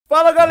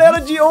Fala galera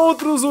de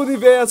outros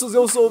universos,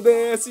 eu sou o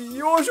DS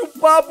e hoje o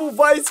papo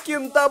vai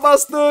esquentar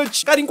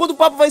bastante. Cara, enquanto o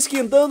papo vai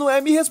esquentando,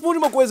 me responde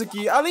uma coisa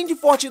aqui. Além de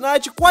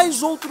Fortnite,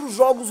 quais outros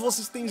jogos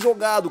vocês têm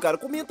jogado, cara?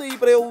 Comenta aí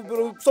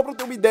só pra eu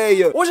ter uma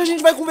ideia. Hoje a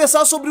gente vai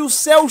conversar sobre o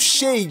cel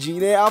shading,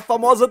 né? A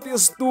famosa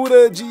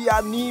textura de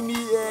anime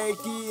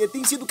que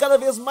tem sido cada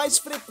vez mais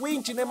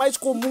frequente, né? Mais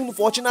comum no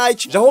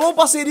Fortnite. Já rolou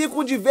parceria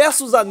com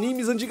diversos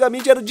animes,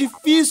 antigamente era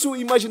difícil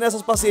imaginar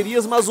essas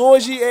parcerias, mas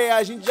hoje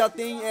a gente já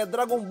tem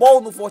Dragon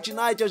Ball no Fortnite,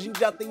 a gente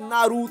já tem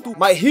Naruto,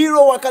 My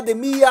Hero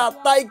Academia,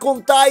 Attack on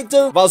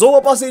Titan, vazou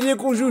uma parceria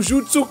com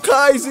Jujutsu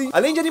Kaisen,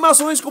 além de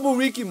animações como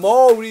Rick and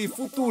Morty,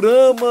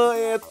 Futurama,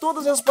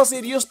 todas essas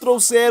parcerias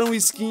trouxeram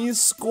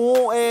skins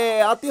com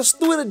a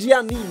textura de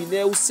anime,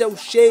 né, o cel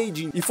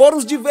shading, e fora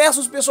os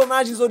diversos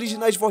personagens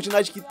originais de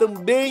Fortnite que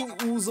também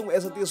usam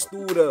essa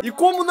textura. E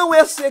como não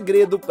é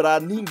segredo pra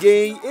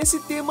ninguém, esse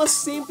tema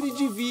sempre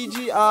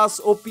divide as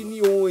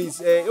opiniões.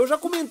 Eu já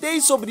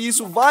comentei sobre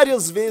isso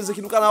várias vezes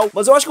aqui no canal,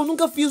 mas eu acho que eu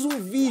nunca fiz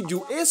um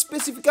vídeo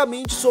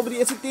especificamente sobre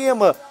esse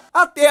tema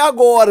até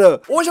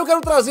agora. Hoje eu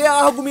quero trazer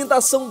a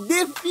argumentação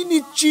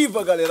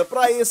definitiva, galera,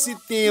 pra esse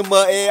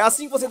tema.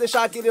 Assim que você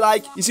deixar aquele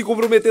like e se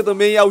comprometer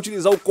também a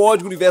utilizar o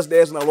código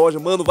UNIVERSODS na loja,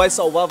 mano, vai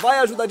salvar, vai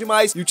ajudar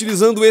demais. E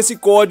utilizando esse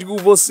código,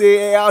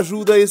 você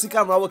ajuda esse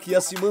canal aqui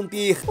a se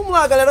manter. Vamos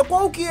lá, galera,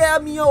 qual que é a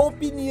minha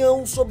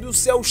opinião sobre o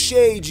cel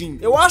shading?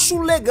 Eu acho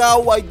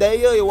legal a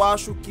ideia, eu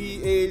acho que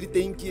ele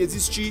tem que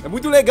existir. É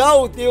muito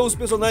legal ter os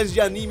personagens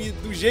de anime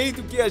do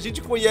jeito que a gente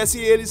conhece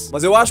eles,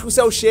 mas eu acho que o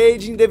cel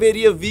shading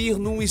deveria vir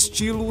num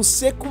estilo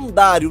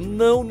secundário,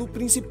 não no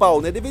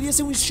principal, né? Deveria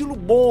ser um estilo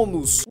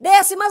bônus.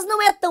 Desce, mas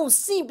não é tão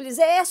simples,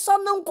 é só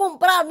não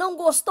comprar, não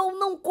gostou,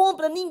 não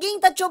compra, ninguém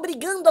tá te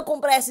obrigando a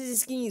comprar essas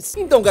skins.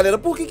 Então, galera,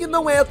 por que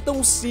não é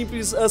tão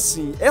simples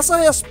assim? Essa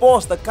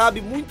resposta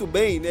cabe muito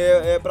bem,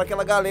 né, pra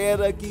aquela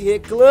galera que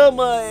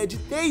reclama de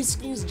ter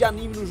skins de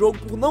anime no jogo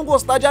por não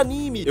gostar de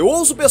anime. Eu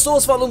ouço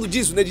pessoas falando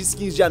disso, né, de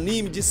skins de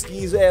anime, de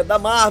skins da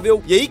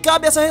Marvel, e aí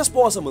cabe essa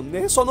resposta, mano,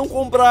 né, é só não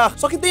comprar.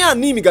 Só que tem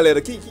anime,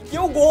 galera, que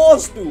eu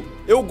gosto.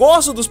 Eu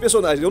gosto dos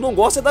personagens, eu não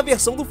gosto da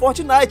versão do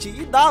Fortnite.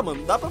 E dá,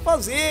 mano, dá pra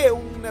fazer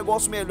um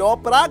negócio melhor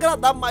pra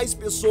agradar mais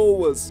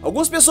pessoas.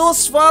 Algumas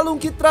pessoas falam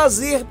que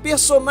trazer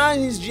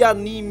personagens de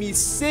anime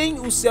sem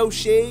o cel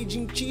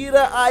shading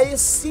tira a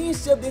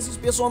essência desses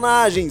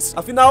personagens.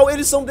 Afinal,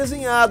 eles são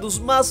desenhados,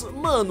 mas,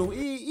 mano,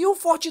 e o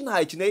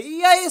Fortnite, né?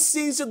 E a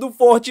essência do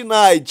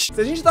Fortnite?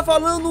 Se a gente tá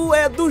falando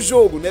do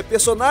jogo, né?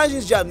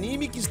 Personagens de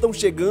anime que estão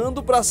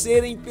chegando pra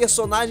serem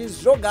personagens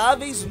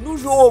jogáveis no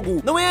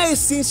jogo. Não é a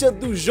essência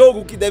do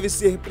jogo que deve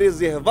ser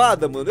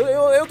preservada, mano.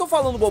 Eu tô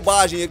falando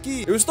bobagem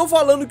aqui. Eu estou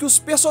falando que os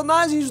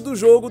personagens do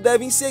jogo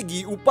devem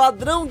seguir o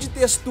padrão de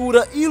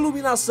textura,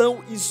 iluminação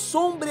e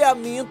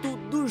sombreamento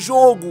do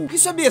jogo.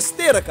 Isso é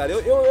besteira, cara?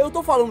 Eu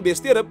tô falando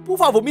besteira? Por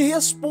favor, me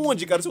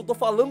responde, cara, se eu tô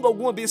falando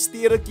alguma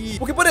besteira aqui.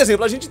 Porque, por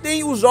exemplo, a gente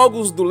tem os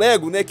jogos do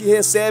Lego, né, que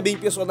recebem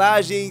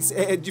personagens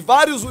de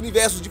vários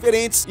universos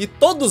diferentes e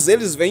todos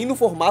eles vêm no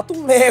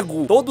formato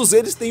Lego. Todos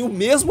eles têm o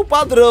mesmo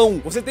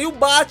padrão. Você tem o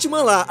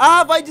Batman lá.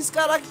 Ah, vai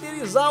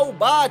descaracterizar o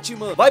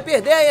Batman, vai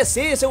perder a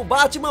essência, o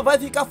Batman vai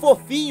ficar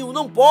fofinho,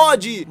 não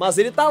pode. Mas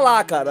ele tá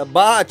lá, cara.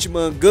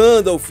 Batman,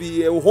 Gandalf,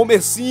 o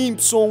Homer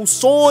Simpson, o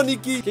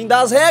Sonic. Quem dá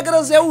as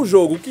regras é o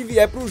jogo. O que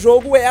vier pro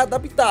jogo é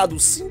adaptado.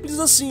 Simples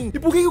assim. E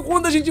por que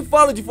quando a gente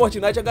fala de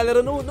Fortnite a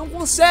galera não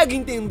consegue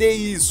entender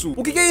isso?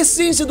 Por que a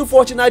essência do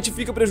Fortnite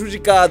fica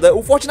prejudicada?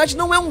 O Fortnite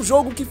não é um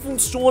jogo que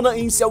funciona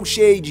em cel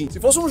shading. Se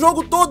fosse um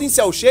jogo todo em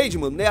cel shading,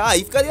 mano, né,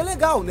 aí ficaria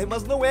legal, né?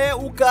 Mas não é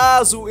o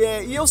caso.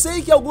 E eu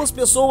sei que algumas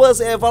pessoas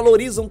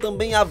valorizam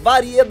também a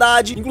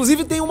variedade.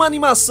 Inclusive tem uma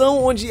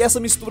animação onde essa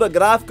mistura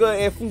gráfica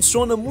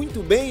funciona muito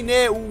bem,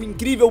 né? O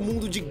incrível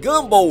mundo de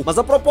Gumball. Mas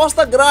a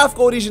proposta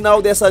gráfica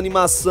original dessa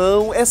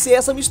animação é ser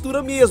essa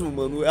mistura mesmo,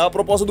 mano. A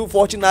proposta do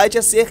Fortnite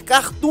é ser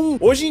cartoon.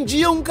 Hoje em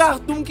dia um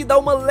cartoon que dá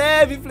uma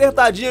leve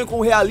flertadinha com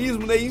o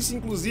realismo, né? Isso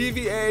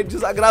inclusive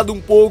desagrada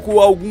um pouco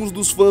alguns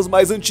dos fãs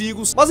mais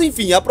antigos. Mas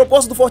enfim, a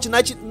proposta do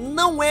Fortnite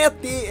não é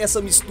ter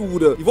essa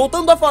mistura. E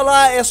voltando a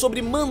falar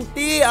sobre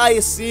manter a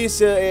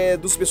essência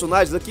dos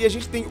personagens, aqui a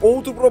gente tem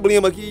outro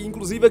problema, que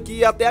inclusive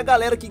aqui até a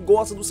galera que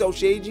gosta do cel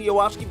shading eu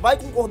acho que vai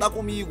concordar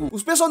comigo.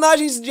 Os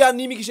personagens de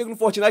anime que chegam no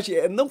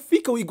Fortnite não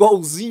ficam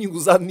igualzinhos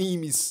os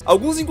animes.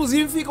 Alguns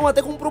inclusive ficam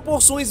até com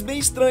proporções bem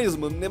estranhas,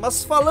 mano, né?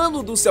 Mas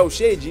falando do cel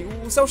shading,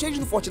 o cel shading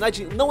no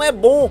Fortnite não é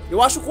bom.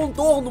 Eu acho o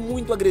contorno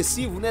muito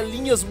agressivo, né?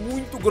 Linhas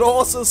muito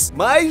grossas,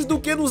 mais do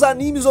que nos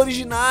animes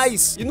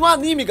originais. E no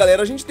anime,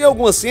 galera, a gente tem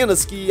algumas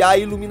cenas que a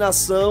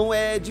iluminação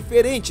é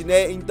diferente,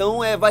 né? Então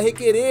vai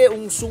requerer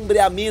um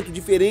sombreamento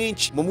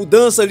diferente, uma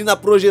mudança ali na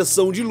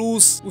projeção de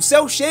luz. O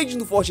cel shading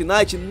no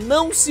Fortnite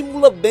não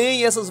simula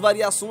bem essas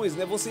variações,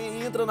 né? Você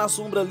entra na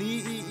sombra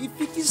ali e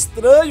fica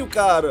estranho,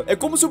 cara. É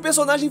como se o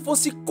personagem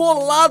fosse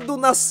colado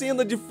na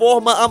cena de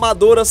forma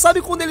amadora.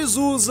 Sabe quando eles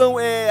usam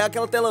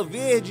aquela tela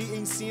verde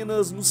em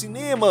cenas no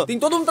cinema? Tem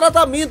todo um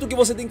tratamento que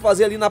você tem que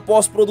fazer ali na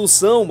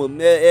pós-produção, mano,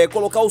 né?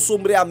 Colocar o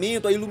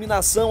sombreamento, a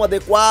iluminação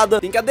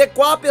adequada. Tem que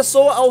adequar a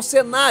pessoa ao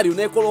cenário,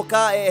 né?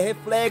 Colocar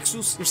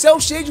reflexos. O cel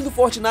shading do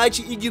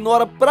Fortnite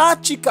ignora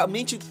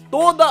praticamente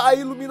toda a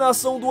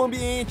iluminação do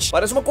ambiente.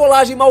 Parece uma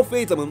colagem mal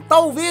feita, mano.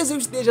 Talvez eu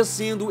esteja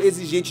sendo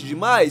exigente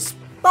demais.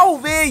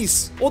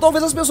 Talvez, ou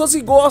talvez as pessoas que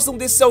gostam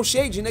desse cel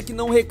shade, né, que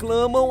não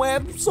reclamam,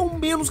 são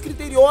menos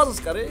criteriosas,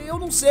 cara, eu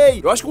não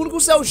sei. Eu acho que o único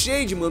cel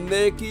shade, mano,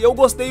 né, que eu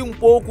gostei um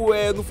pouco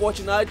no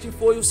Fortnite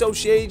foi o cel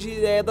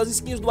shade das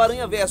skins do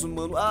Aranha Verso,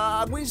 mano.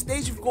 A Gwen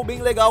Stacy ficou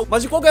bem legal,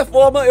 mas de qualquer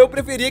forma, eu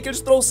preferia que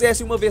eles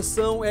trouxessem uma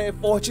versão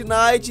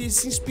Fortnite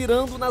se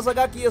inspirando nas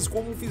HQs,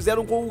 como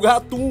fizeram com o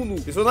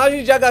Gatuno.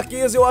 Personagens de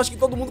HQs, eu acho que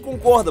todo mundo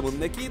concorda, mano,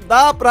 né, que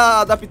dá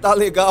pra adaptar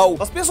legal.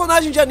 Mas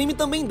personagens de anime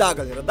também dá,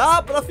 galera,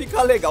 dá pra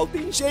ficar legal,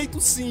 tem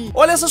jeito sim.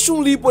 Olha essa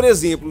Chun-Li, por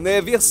exemplo,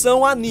 né,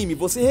 versão anime,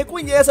 você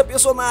reconhece a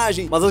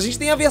personagem, mas a gente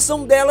tem a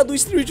versão dela do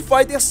Street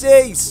Fighter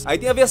 6, aí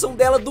tem a versão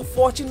dela do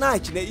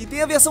Fortnite, né, e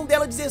tem a versão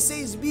dela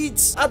 16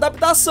 bits.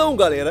 Adaptação,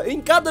 galera, em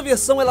cada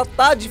versão ela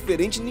tá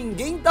diferente,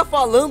 ninguém tá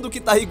falando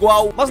que tá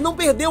igual, mas não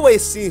perdeu a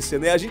essência,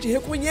 né, a gente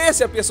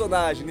reconhece a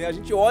personagem, né, a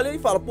gente olha e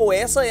fala, pô,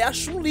 essa é a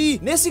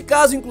Chun-Li. Nesse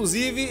caso,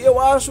 inclusive, eu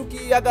acho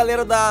que a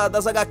galera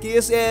das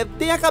HQs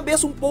tem a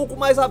cabeça um pouco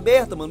mais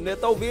aberta, mano, né,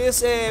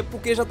 talvez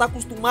porque já tá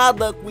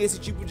acostumada com esse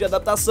tipo de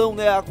adaptação,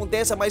 né,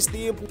 acontece há mais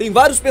tempo. Tem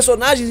vários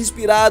personagens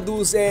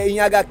inspirados em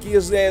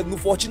HQs no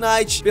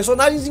Fortnite,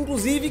 personagens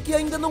inclusive que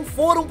ainda não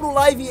foram pro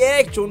live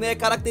action, né,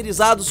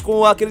 caracterizados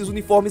com aqueles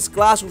uniformes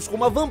clássicos,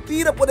 como a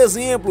Vampira, por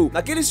exemplo.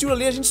 Naquele estilo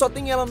ali a gente só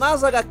tem ela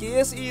nas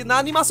HQs e na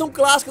animação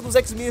clássica dos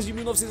X-Men de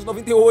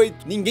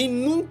 1998. Ninguém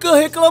nunca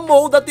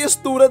reclamou da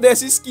textura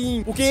dessa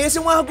skin, porque esse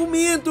é um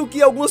argumento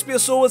que algumas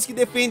pessoas que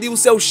defendem o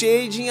cel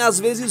shading às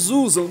vezes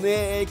usam,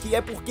 né, que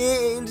é porque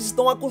eles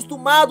estão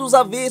acostumados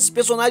a ver esses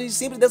personagens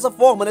sempre dessa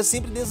forma, né,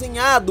 sempre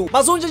desenhado.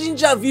 Mas onde a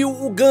gente já viu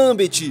o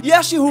Gambit e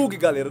a She-Hulk,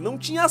 galera? Não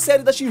tinha a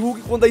série da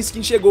She-Hulk quando a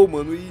skin chegou,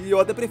 mano, e eu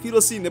até prefiro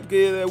assim, né,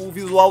 porque o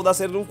visual da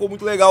série não ficou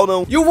muito legal,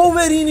 não. E o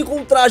Wolverine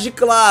com traje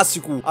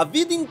clássico, a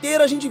vida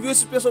inteira a gente viu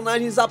esses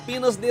personagens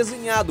apenas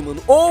desenhado,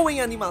 mano, ou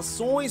em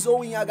animações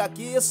ou em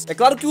HQs. É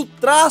claro que o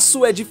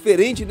traço é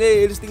diferente, né,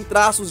 eles têm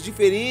traços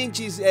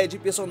diferentes de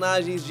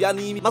personagens de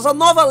anime, mas a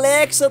nova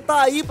Alexa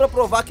tá aí pra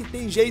provar que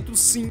tem jeito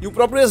sim. E o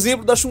próprio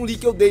exemplo da Chun-Li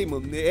que eu dei,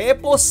 mano, né, é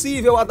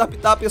possível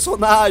adaptar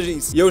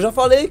personagens. E eu já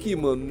falei aqui,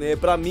 mano, né,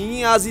 pra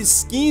mim as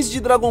skins de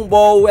Dragon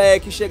Ball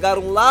que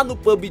chegaram lá no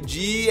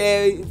PUBG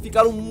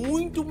ficaram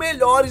muito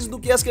melhores do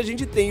que as que a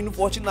gente tem no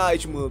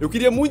Fortnite, mano. Eu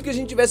queria muito que a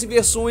gente tivesse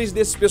versões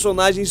desses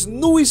personagens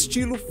no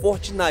estilo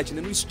Fortnite,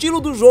 né, no estilo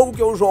do jogo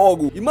que eu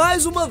jogo. E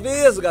mais uma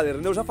vez, galera,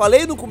 né, eu já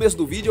falei no começo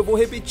do vídeo, eu vou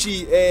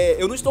repetir,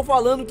 eu não estou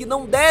falando que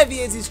não deve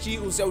existir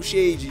o cel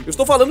shade, eu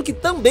estou falando que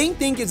também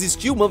tem que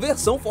existir uma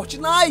versão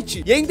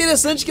Fortnite. E é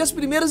interessante que as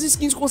primeiras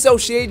skins com cel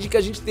shade que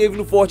a gente teve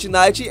no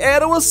Fortnite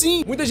eram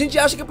assim. Muita gente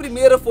acha que a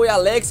primeira foi a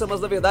Alexa,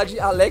 mas na verdade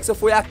a Alexa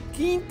foi a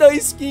quinta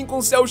skin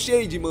com cel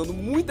shade, mano.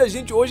 Muita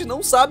gente hoje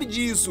não sabe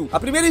disso. A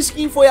primeira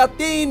skin foi a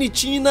TN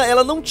Tina,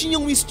 ela não tinha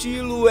um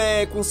estilo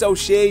com cel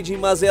shade,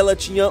 mas ela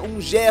tinha um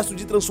gesto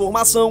de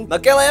transformação.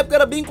 Naquela época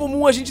era bem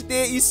comum a gente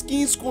ter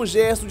skins com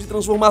gesto de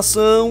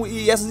transformação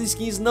e essas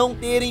skins não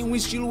terem um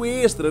estilo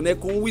extra, né,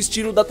 com o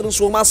estilo da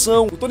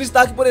transformação. O Tony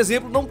Stark, por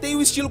exemplo, não tem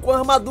o estilo com a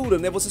armadura,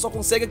 né, você só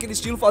consegue aquele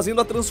estilo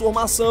fazendo a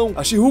transformação.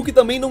 A She-Hulk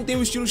também não tem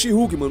o estilo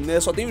She-Hulk, mano, né,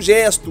 só tem o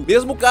gesto.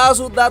 Mesmo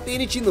caso da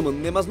TN Tina, mano,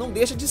 né, mas não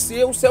deixa de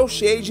ser o cel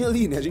shading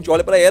ali, né, a gente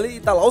olha pra ela e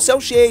tá lá o cel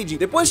shading.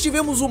 Depois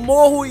tivemos o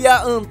Morro e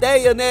a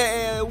Anteia,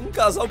 né, um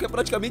casal que é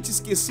praticamente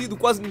esquecido,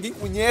 quase ninguém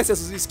conhece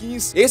essas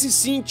skins. Esses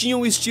sim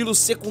tinham estilos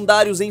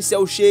secundários em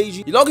cel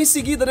shade. E logo em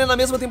seguida, né, na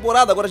mesma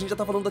temporada, agora a gente já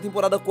tá falando da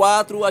temporada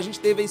 4, a gente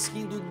teve a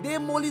skin do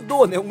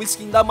Demolidor, né, uma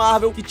skin da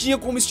Marvel que tinha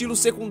como estilo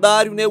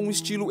secundário, né, um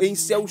estilo em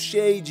cel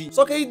shade.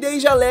 Só que aí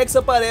desde a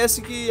Alexa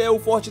parece que o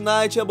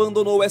Fortnite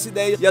abandonou essa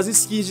ideia e as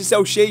skins de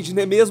cel shade,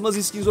 né, mesmo as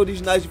skins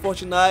originais de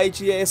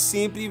Fortnite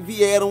sempre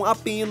vieram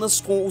apenas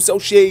com o cel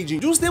shade.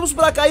 De uns tempos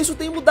pra cá isso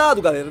tem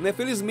mudado, galera, né,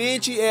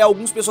 felizmente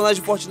alguns personagens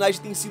de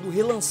Fortnite têm sido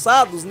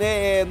relançados,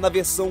 né, na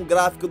versão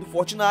gráfica do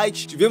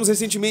Fortnite. Tivemos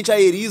recentemente a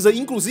Erisa,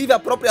 inclusive a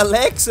própria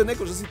Alexa, né,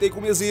 que eu já citei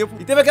como exemplo.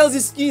 E teve aquelas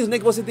skins, né,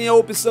 que você tem a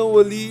opção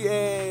ali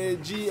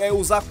de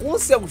usar com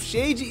cel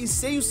shade e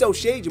sem o cel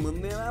shade, mano,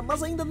 né,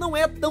 mas ainda não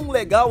é tão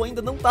legal,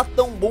 ainda não tá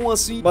tão bom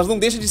assim, mas não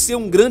deixa de ser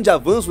um grande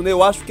avanço, né.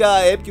 Eu acho que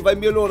a Epic vai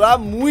melhorar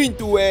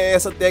muito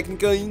essa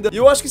técnica ainda. E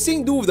eu acho que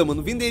sem dúvida,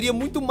 mano, venderia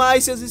muito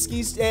mais se as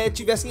skins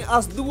tivessem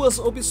as duas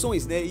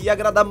opções, né, e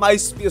agradar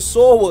mais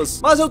pessoas.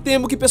 Mas eu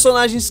temo que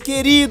personagens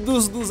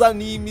queridos dos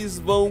animes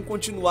vão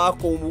continuar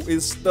como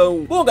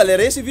estão. Bom,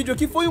 galera, esse vídeo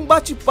aqui foi um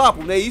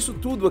bate-papo, né, isso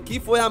tudo aqui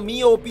foi a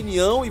minha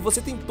opinião e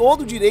você tem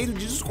todo o direito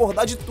de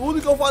discordar de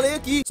tudo que eu falei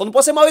aqui. Só não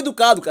pode ser mal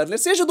educado, cara, né,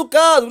 seja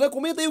educado, né,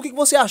 comenta aí o que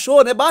você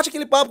achou, né, bate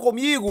aquele papo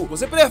comigo.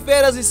 Você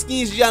prefere as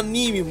skins de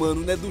anime,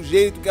 mano, né, do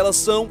jeito que elas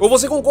são? Ou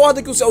você concorda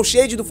concorda que o cel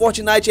shade do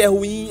Fortnite é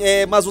ruim,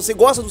 mas você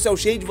gosta do cel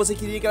shade, você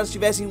queria que elas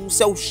tivessem um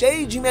cel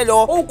shade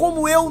melhor, ou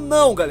como eu,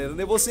 não, galera,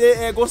 né?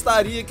 Você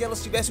gostaria que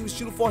elas tivessem um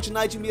estilo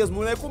Fortnite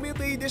mesmo, né?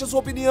 Comenta aí, deixa a sua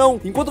opinião.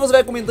 Enquanto você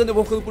vai comentando, eu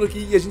vou ficando por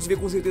aqui e a gente se vê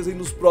com certeza aí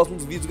nos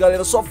próximos vídeos,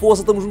 galera. Só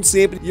força, tamo junto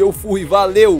sempre e eu fui, valeu!